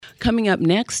Coming up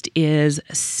next is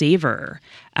Savor.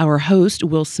 Our host,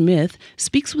 Will Smith,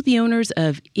 speaks with the owners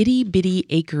of Itty Bitty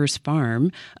Acres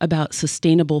Farm about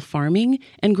sustainable farming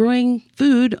and growing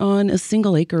food on a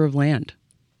single acre of land.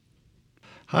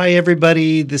 Hi,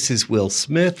 everybody. This is Will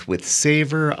Smith with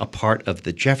Savor, a part of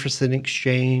the Jefferson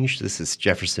Exchange. This is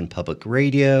Jefferson Public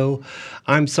Radio.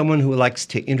 I'm someone who likes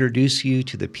to introduce you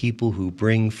to the people who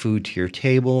bring food to your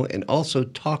table and also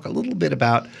talk a little bit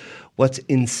about what's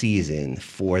in season.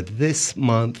 For this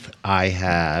month, I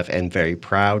have, and very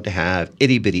proud to have,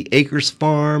 Itty Bitty Acres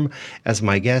Farm as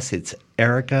my guests. It's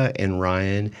Erica and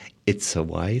Ryan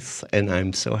Itzaweiss, and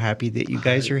I'm so happy that you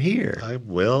guys are here. Hi,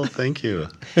 Will. Thank you.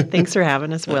 Thanks for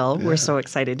having us, Will. We're so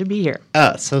excited to be here.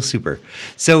 So super.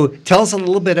 So tell us a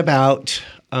little bit about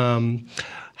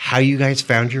how you guys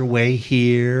found your way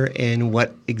here and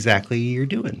what exactly you're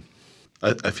doing.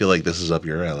 I feel like this is up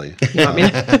your alley. You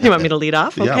want me to lead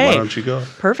off? Okay. Yeah, why don't you go?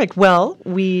 Perfect. Well,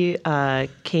 we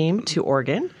came to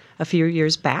Oregon a few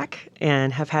years back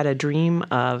and have had a dream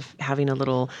of having a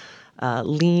little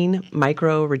lean,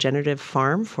 micro-regenerative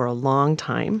farm for a long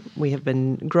time. We have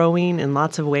been growing in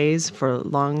lots of ways for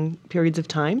long periods of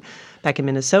time back in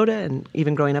Minnesota and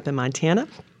even growing up in Montana.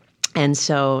 And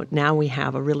so now we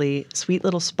have a really sweet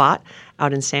little spot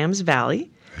out in Sam's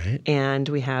Valley. Right. And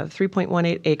we have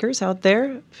 3.18 acres out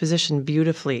there, positioned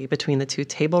beautifully between the two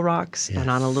table rocks and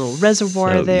on a little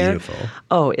reservoir so there. Beautiful.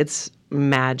 Oh, it's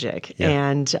magic. Yeah.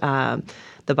 And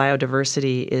the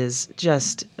biodiversity is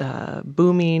just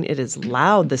booming. It is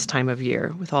loud this time of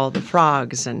year with all the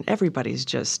frogs, and everybody's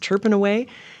just chirping away.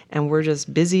 And we're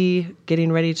just busy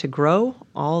getting ready to grow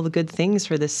all the good things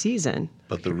for this season.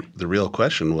 But the real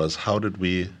question was, how did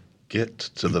we get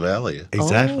to the valley?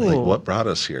 Exactly. Like, what brought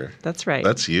us here? That's right.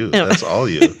 That's you. That's all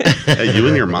you. You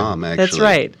and your mom, actually. That's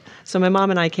right. So my mom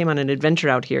and I came on an adventure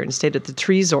out here and stayed at the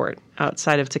Tree Resort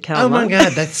outside of Tacoma. Oh my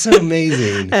God, that's so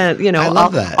amazing. I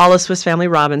love that. All of Swiss Family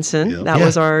Robinson. Yep. That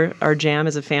was our jam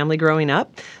as a family growing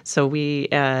up. So we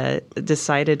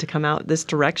decided to come out this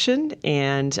direction,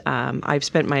 and I've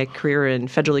spent my career in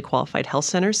federally qualified health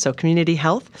centers, so community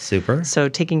health. Super. So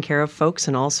taking care of folks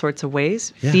in all sorts of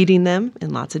ways, feeding them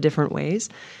in lots of different ways.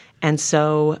 And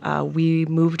so we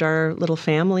moved our little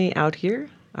family out here,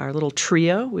 our little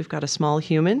trio. We've got a small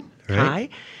human, Kai,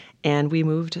 and we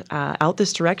moved out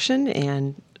this direction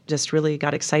and just really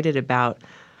got excited about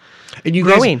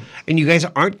growing. You guys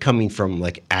aren't coming from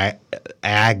like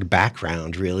ag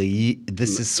background, really.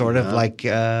 This is sort of like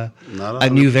a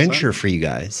new venture for you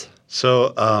guys.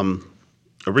 So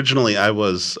originally I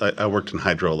worked in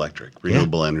hydroelectric,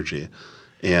 renewable energy.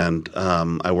 And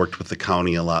I worked with the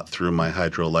county a lot through my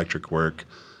hydroelectric work.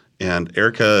 And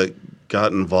Erica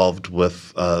got involved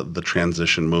with the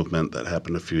transition movement that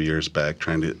happened a few years back,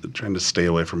 trying to stay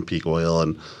away from peak oil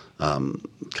and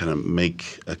kind of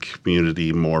make a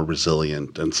community more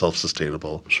resilient and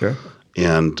self-sustainable. Sure.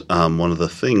 And one of the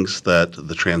things that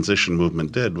the transition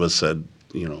movement did was said,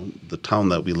 the town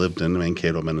that we lived in,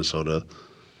 Mankato, Minnesota,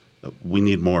 we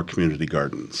need more community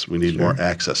gardens. We need more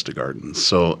access to gardens.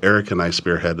 So Eric and I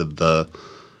spearheaded the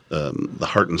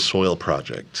Heart and Soil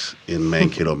Project in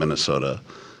Mankato, Minnesota.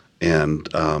 And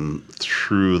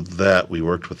through that, we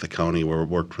worked with the county, we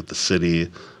worked with the city,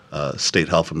 State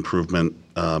Health Improvement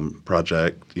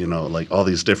Project, like all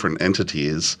these different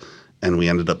entities. And we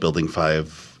ended up building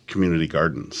 5 community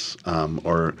gardens,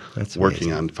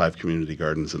 working on 5 community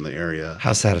gardens in the area.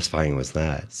 How satisfying was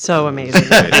that? So amazing.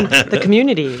 And the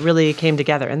community really came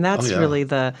together, and that's really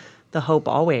the hope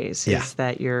always is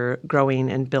that you're growing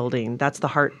and building. That's the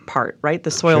heart part, right?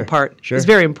 The soil part is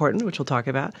very important, which we'll talk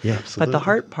about. Yeah, absolutely. But the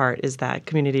heart part is that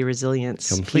community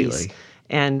resilience piece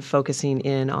and focusing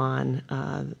in on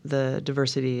the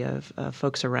diversity of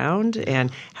folks around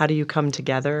and how do you come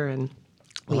together. And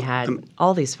we had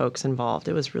all these folks involved.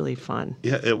 It was really fun.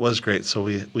 Yeah, it was great. So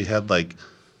we had like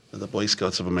the Boy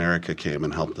Scouts of America came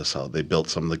and helped us out. They built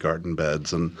some of the garden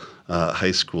beds, and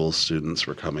high school students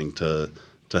were coming to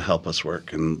help us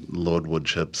work and load wood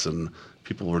chips, and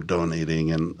people were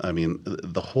donating. And I mean,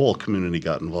 the whole community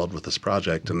got involved with this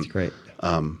project. That's great.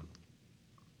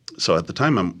 So at the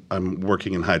time, I'm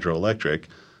working in hydroelectric,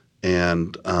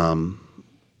 and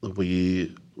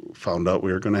we found out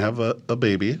we were going to have a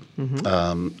baby,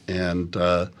 and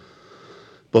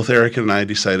both Eric and I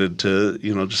decided to,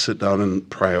 just sit down and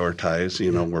prioritize.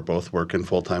 We're both working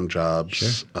full-time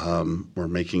jobs. Sure. We're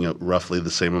making roughly the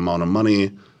same amount of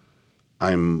money.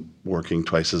 I'm working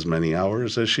twice as many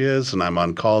hours as she is, and I'm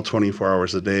on call 24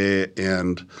 hours a day.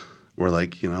 And we're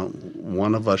like,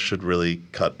 one of us should really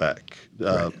cut back.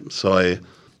 So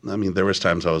there was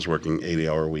times I was working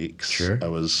 80-hour weeks. Sure. I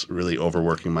was really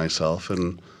overworking myself,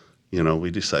 and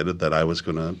we decided that I was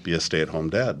going to be a stay-at-home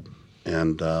dad.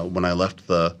 And when I left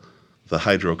the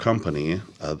hydro company,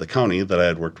 the county that I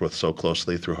had worked with so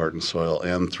closely through Heart and Soil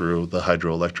and through the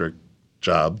hydroelectric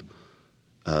job,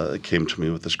 came to me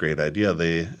with this great idea.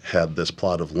 They had this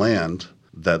plot of land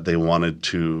that they wanted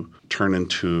to turn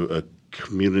into a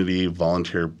community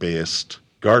volunteer-based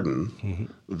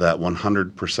garden that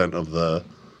 100% of the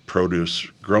produce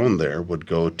grown there would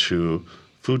go to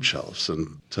food shelves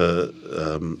and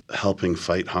to helping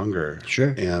fight hunger.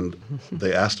 Sure. And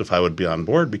they asked if I would be on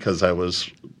board because I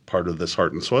was part of this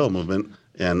Heart and Soil movement,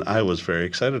 and I was very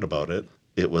excited about it.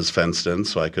 It was fenced in,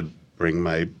 so I could bring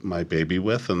my baby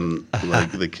with, and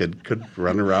like the kid could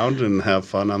run around and have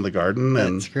fun on the garden.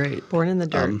 That's great. Born in the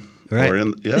dirt.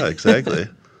 Right. Yeah, exactly.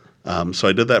 So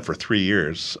I did that for 3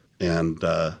 years, and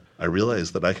I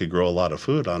realized that I could grow a lot of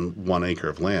food on 1 acre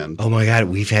of land. Oh my God,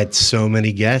 we've had so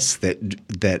many guests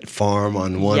that farm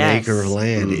on 1 Yes. acre of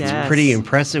land. Yes. It's pretty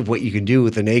impressive what you can do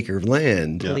with an acre of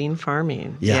land. Lean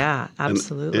farming. Yeah. Yeah, And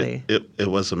absolutely. it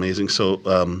was amazing.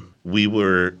 So we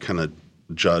were kind of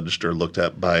judged or looked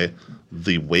at by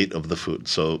the weight of the food.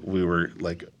 So we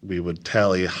would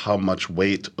tally how much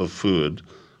weight of food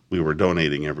we were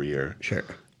donating every year. Sure.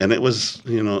 And it was,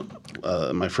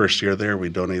 my first year there, we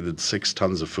donated 6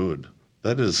 tons of food.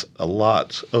 That is a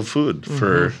lot of food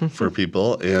for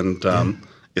people, and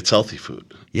it's healthy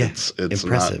food. Yeah, It's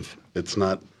impressive. It's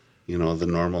not, the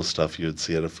normal stuff you would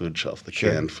see at a food shelf, the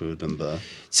Sure. canned food and the.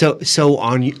 So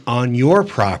on your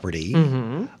property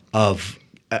of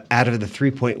out of the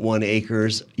 3.1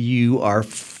 acres, you are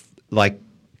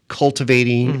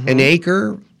cultivating an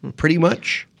acre, pretty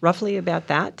much. Roughly about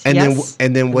that. And yes.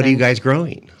 then what are you guys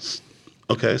growing?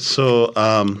 Okay, so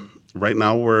right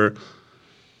now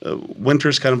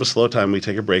winter's kind of a slow time. We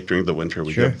take a break during the winter.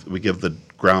 We give the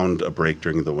ground a break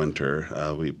during the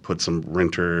winter. We put some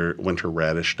winter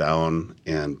radish down,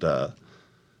 and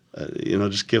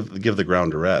just give the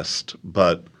ground a rest.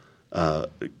 But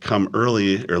come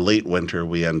early or late winter,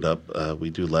 we end up we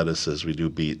do lettuces, we do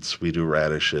beets, we do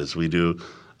radishes, we do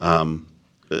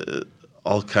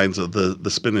all kinds of the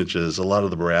spinaches, a lot of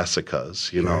the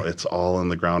brassicas. It's all in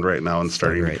the ground right now and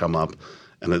starting to come up,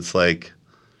 and it's like.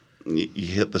 You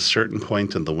hit the certain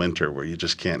point in the winter where you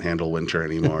just can't handle winter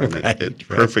anymore, and it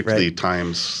perfectly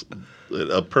times,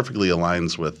 it perfectly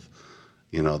aligns with,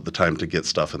 the time to get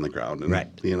stuff in the ground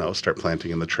and start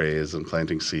planting in the trays and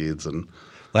planting seeds. And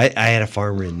I had a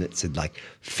farmer in that said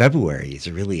February is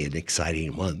really an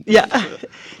exciting month. Yeah.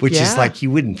 Which is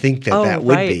you wouldn't think that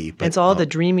would be. But it's all the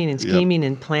dreaming and scheming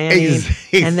and planning.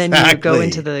 And then you go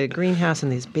into the greenhouse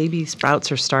and these baby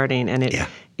sprouts are starting, and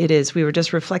it is. We were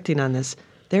just reflecting on this.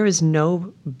 There is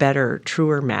no better,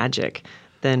 truer magic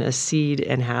than a seed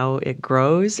and how it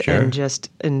grows and just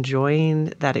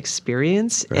enjoying that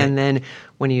experience. Right. And then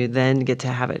when you then get to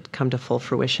have it come to full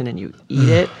fruition and you eat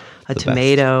it, a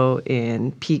tomato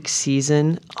in peak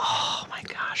season, oh my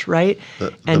gosh, right?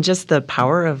 And just the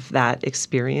power of that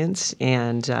experience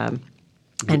and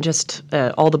just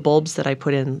all the bulbs that I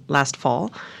put in last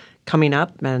fall coming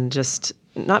up and just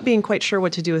not being quite sure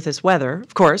what to do with this weather,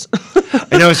 of course.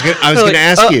 And I was going to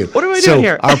ask you. What am I doing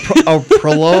here? Our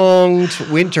prolonged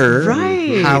winter,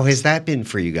 right. How has that been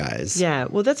for you guys? Yeah,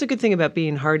 well, that's a good thing about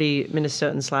being hardy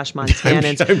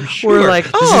Minnesotans/Montanans. I'm sure. We're like,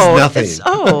 this is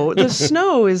nothing. The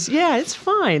snow is, it's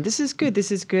fine. This is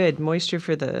good. Moisture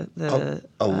for the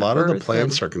a lot of the earth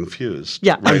plants are confused.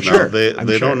 Yeah, right I'm sure. Now.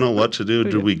 They don't know what to do.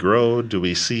 Do we grow? Do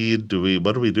we seed?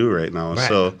 What do we do right now? Right.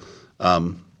 So,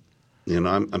 I'm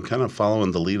kind of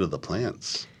following the lead of the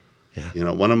plants.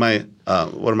 Yeah. One of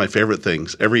my favorite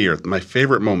things every year, my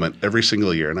favorite moment every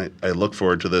single year, and I look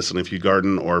forward to this. And if you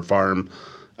garden or farm,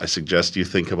 I suggest you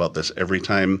think about this every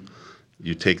time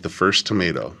you take the first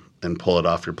tomato and pull it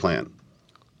off your plant,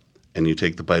 and you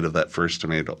take the bite of that first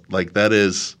tomato.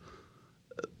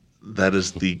 That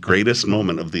is the greatest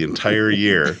moment of the entire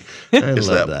year. I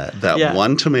love that.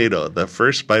 One tomato, the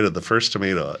first bite of the first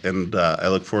tomato, and I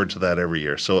look forward to that every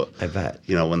year. So I bet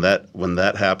when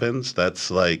that happens,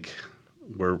 that's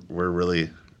we're really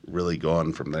really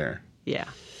going from there. Yeah.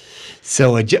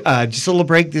 So just a little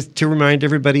break to remind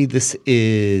everybody, this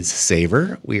is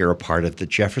Savor. We are a part of the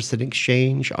Jefferson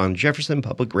Exchange on Jefferson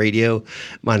Public Radio.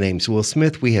 My name's Will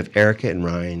Smith. We have Erica and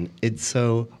Ryan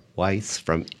Idso Weiss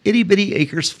from Itty Bitty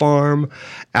Acres Farm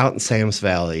out in Sam's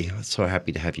Valley. So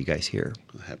happy to have you guys here.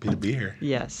 Happy to be here.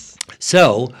 Yes.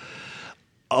 So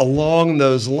along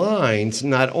those lines,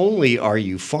 not only are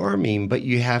you farming, but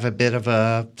you have a bit of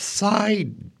a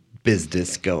side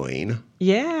business going.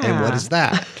 Yeah. And what is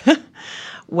that?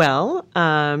 Well,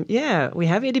 yeah, we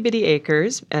have Itty Bitty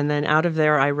Acres, and then out of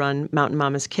there I run Mountain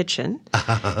Mama's Kitchen.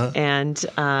 And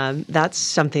that's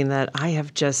something that I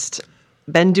have just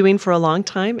been doing for a long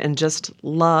time and just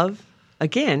love,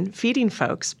 again, feeding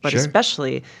folks, but Sure.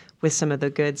 especially with some of the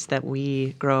goods that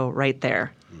we grow right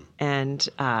there, and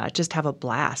just have a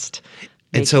blast.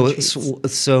 And so, making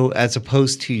treats. so as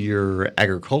opposed to your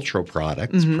agricultural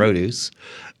products, produce,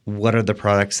 what are the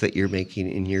products that you're making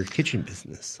in your kitchen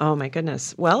business? Oh my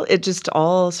goodness. Well, it just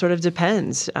all sort of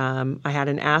depends. I had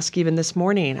an ask even this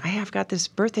morning. I have got this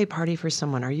birthday party for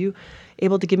someone. Are you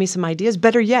able to give me some ideas?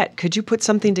 Better yet, could you put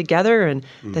something together? And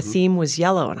the theme was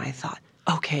yellow. And I thought,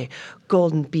 okay,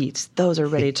 golden beets, those are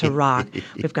ready to rock.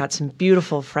 We've got some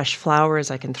beautiful fresh flowers.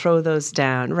 I can throw those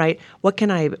down, right? What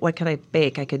can I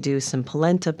bake? I could do some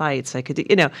polenta bites. I could do,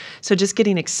 so just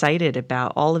getting excited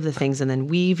about all of the things and then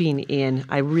weaving in.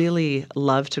 I really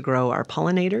love to grow our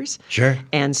pollinators. Sure.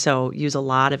 And so use a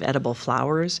lot of edible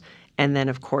flowers. And then,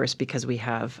 of course, because we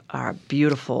have our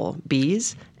beautiful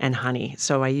bees and honey.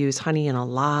 So I use honey in a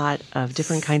lot of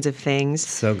different kinds of things.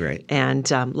 So great.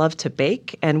 And love to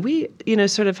bake. And we,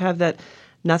 sort of have that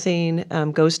nothing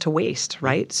goes to waste,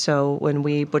 right? So when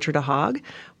we butchered a hog,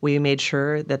 we made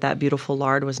sure that that beautiful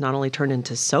lard was not only turned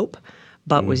into soap,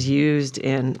 but was used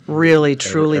in really,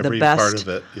 truly Every the best, part of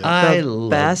it. Yeah.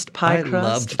 best pie I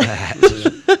crust. loved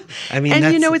that. I mean, And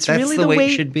that's, it's that's really the way way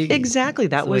it should be. Exactly,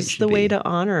 that That's the way it was should the way be. to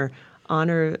honor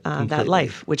that Completely.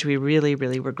 life, which we really,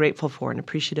 really were grateful for and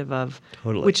appreciative of.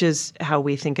 Totally. Which is how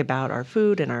we think about our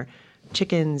food and our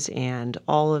chickens and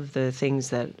all of the things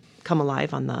that come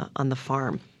alive on the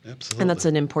farm. Absolutely. And that's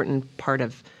an important part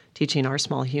of teaching our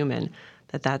small human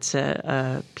that's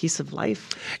a piece of life.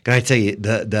 Can I tell you,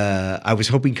 I was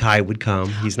hoping Kai would come.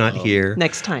 He's not here.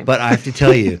 Next time. But I have to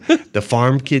tell you, the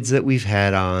farm kids that we've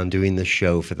had on doing the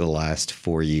show for the last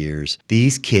 4 years,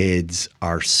 these kids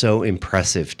are so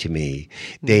impressive to me.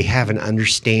 They have an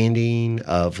understanding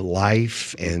of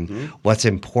life and what's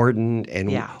important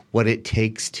and Yeah. what it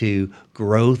takes to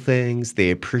grow things.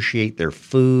 They appreciate their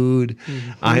food.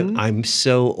 I'm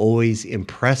so always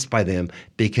impressed by them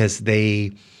because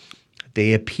they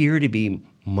appear to be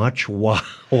much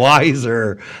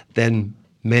wiser than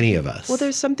many of us. Well,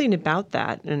 there's something about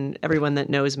that, and everyone that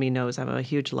knows me knows I'm a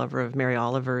huge lover of Mary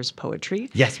Oliver's poetry.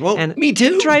 Yes, well, and me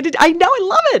too. I know, I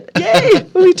love it. Yay!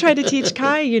 We try to teach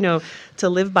Kai, to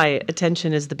live by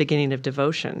attention is the beginning of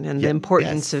devotion, and the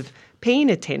importance of paying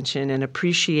attention and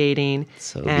appreciating.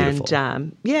 So and beautiful.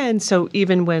 and so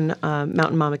even when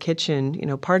Mountain Mama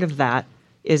Kitchen, part of that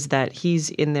is that he's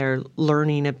in there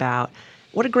learning about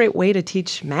what a great way to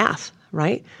teach math,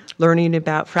 right? Learning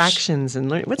about fractions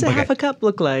and what's a half a cup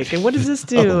look like, and what does this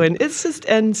do? And it's just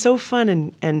so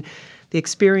fun, and the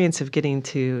experience of getting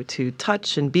to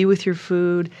touch and be with your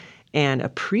food and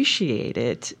appreciate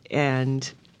it,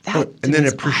 and that and then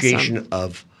is appreciation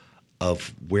awesome.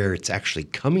 of where it's actually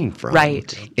coming from,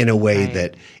 Right. in a way Right.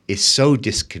 that is so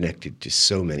disconnected to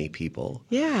so many people.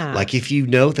 Yeah. Like if you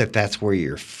know that that's where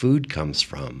your food comes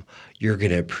from, you're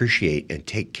going to appreciate and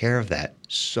take care of that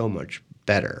so much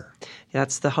better.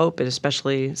 That's the hope, and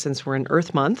especially since we're in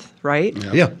Earth Month, right?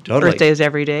 Yeah, totally. Earth Day is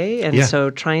every day, and Yeah. so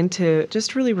trying to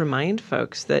just really remind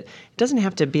folks that it doesn't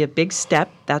have to be a big step.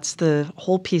 That's the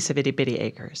whole piece of Itty Bitty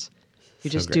Acres.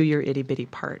 You just do great. your itty bitty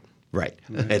part. Right.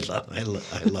 I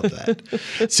love that.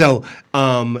 So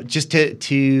just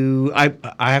I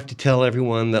have to tell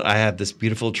everyone that I have this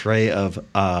beautiful tray of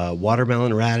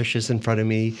watermelon radishes in front of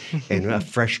me and a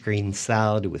fresh green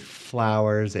salad with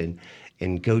flowers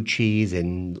and goat cheese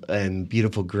and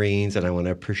beautiful greens, and I want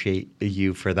to appreciate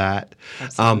you for that.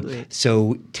 Absolutely.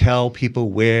 So tell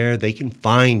people where they can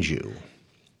find you.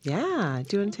 Yeah.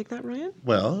 Do you want to take that, Ryan?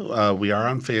 Well, we are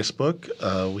on Facebook.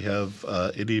 We have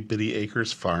Itty Bitty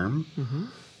Acres Farm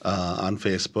on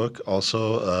Facebook.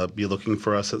 Also, be looking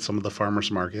for us at some of the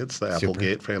farmers markets. The Super.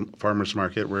 Applegate Farmers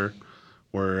Market.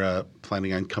 We're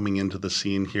planning on coming into the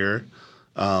scene here.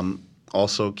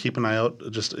 Also, keep an eye out.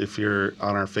 Just if you're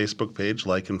on our Facebook page,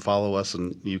 like and follow us,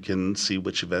 and you can see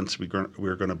which events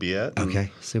we're going to be at. And,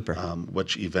 Okay, super.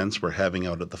 which events we're having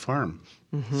out at the farm.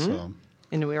 So.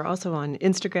 And we are also on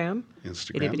Instagram,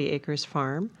 Instagram. Itty Bitty Acres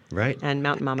Farm. Right. And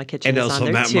Mountain Mama Kitchen And is also on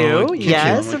there Mountain too. Mama Kitchen.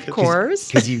 Yes, Mama of Kitchen. course.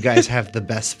 Because you guys have the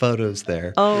best photos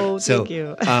there. Oh, so, thank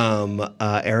you.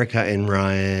 Erica and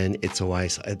Ryan, it's a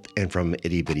wise, and from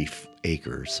Itty Bitty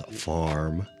Acres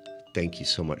Farm. Thank you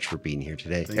so much for being here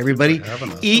today. Thank you Everybody, for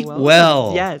having us. eat Welcome.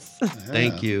 well. Yes.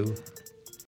 Thank you.